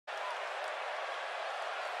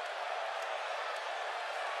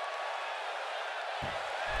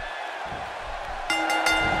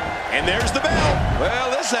And there's the bell. Well,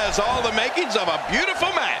 this has all the makings of a beautiful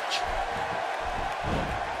match.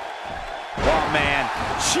 Oh, man,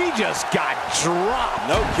 she just got dropped.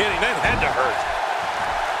 No kidding, that had to hurt.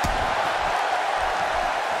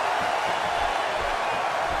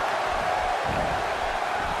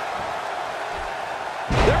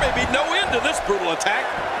 There may be no end to this brutal attack.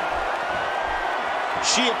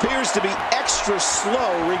 She appears to be extra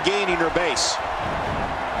slow regaining her base.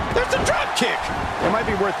 There's the drop kick. It might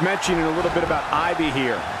be worth mentioning a little bit about Ivy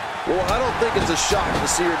here. Well, I don't think it's a shock to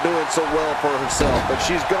see her doing so well for herself, but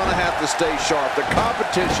she's going to have to stay sharp. The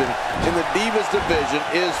competition in the Divas division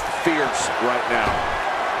is fierce right now.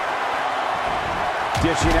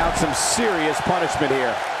 Dishing out some serious punishment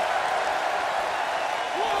here.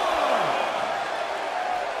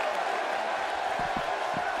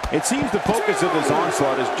 It seems the focus of this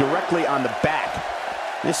onslaught is directly on the back.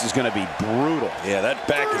 This is going to be brutal. Yeah, that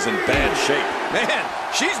back is in bad shape. Man,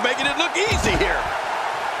 she's making it look easy here.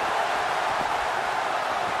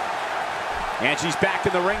 And she's back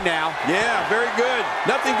in the ring now. Yeah, very good.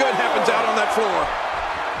 Nothing good happens out on that floor.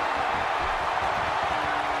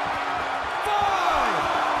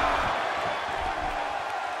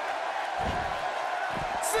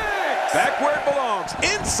 5, 6. Back where it belongs,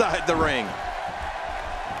 inside the ring.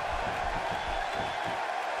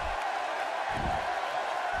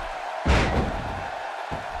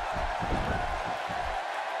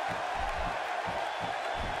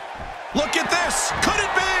 Look at this. Could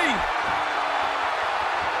it be?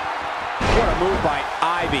 What a move by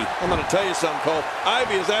Ivy. I'm going to tell you something, Cole.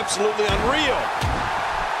 Ivy is absolutely unreal.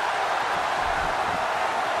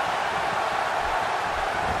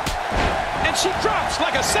 And she drops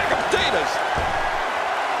like a sack of potatoes.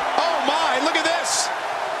 Oh, my. Look at this.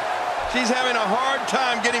 She's having a hard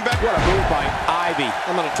time getting back. What a move by Ivy.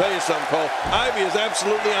 I'm going to tell you something, Cole. Ivy is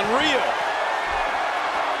absolutely unreal.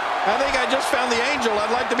 I think I just found the angel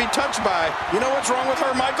I'd like to be touched by. You know what's wrong with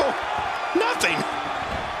her, Michael? Nothing.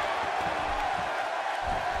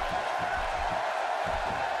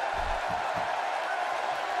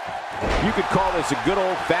 You could call this a good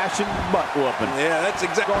old-fashioned butt whooping. Yeah, that's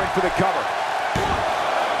exactly. Going for the cover.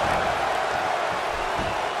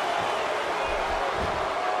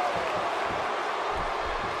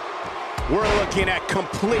 We're looking at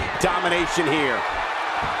complete domination here.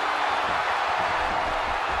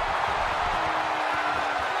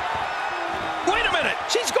 Wait a minute.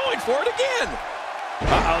 She's going for it again.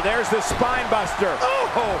 Uh-oh, there's the spine buster.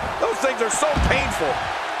 Oh, those things are so painful.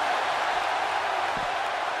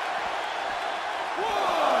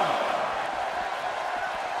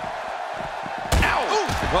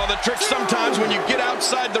 Well, the trick sometimes when you get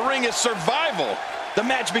outside the ring is survival. The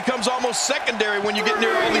match becomes almost secondary when you get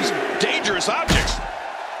near all these dangerous objects.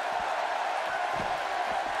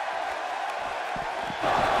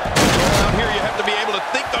 Out here, you have to be able to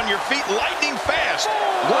think on your feet lightning fast.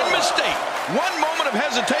 One mistake, one moment of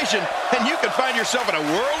hesitation, and you could find yourself in a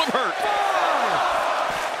world of hurt.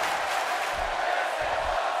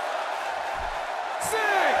 6.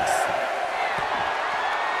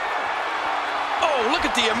 Oh, look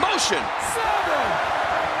at the emotion. 7.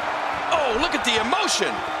 Oh, look at the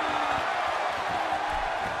emotion.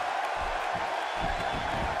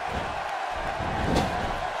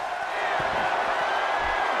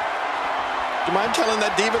 Do you mind telling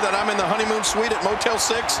that diva that I'm in the honeymoon suite at Motel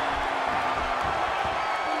 6?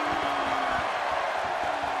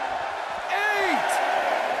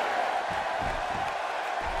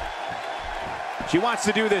 8. She wants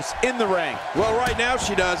to do this in the ring. Well, right now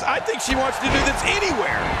she does. I think she wants to do this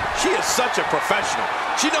anywhere. She is such a professional.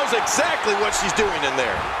 She knows exactly what she's doing in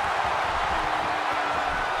there.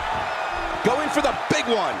 Going for the big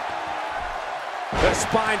one. The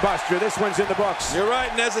spine buster. This one's in the books. You're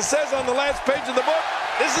right, and as it says on the last page of the book,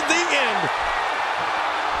 this is the end.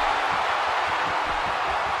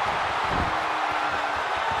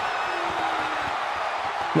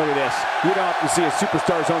 Look at this. You don't have to see a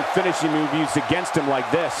superstar's own finishing move used against him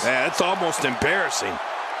like this. Yeah, it's almost embarrassing.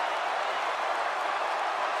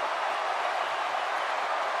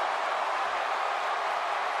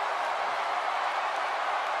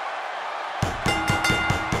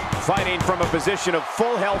 Fighting from a position of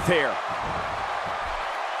full health here.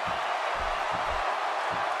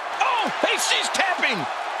 Oh, hey, she's tapping.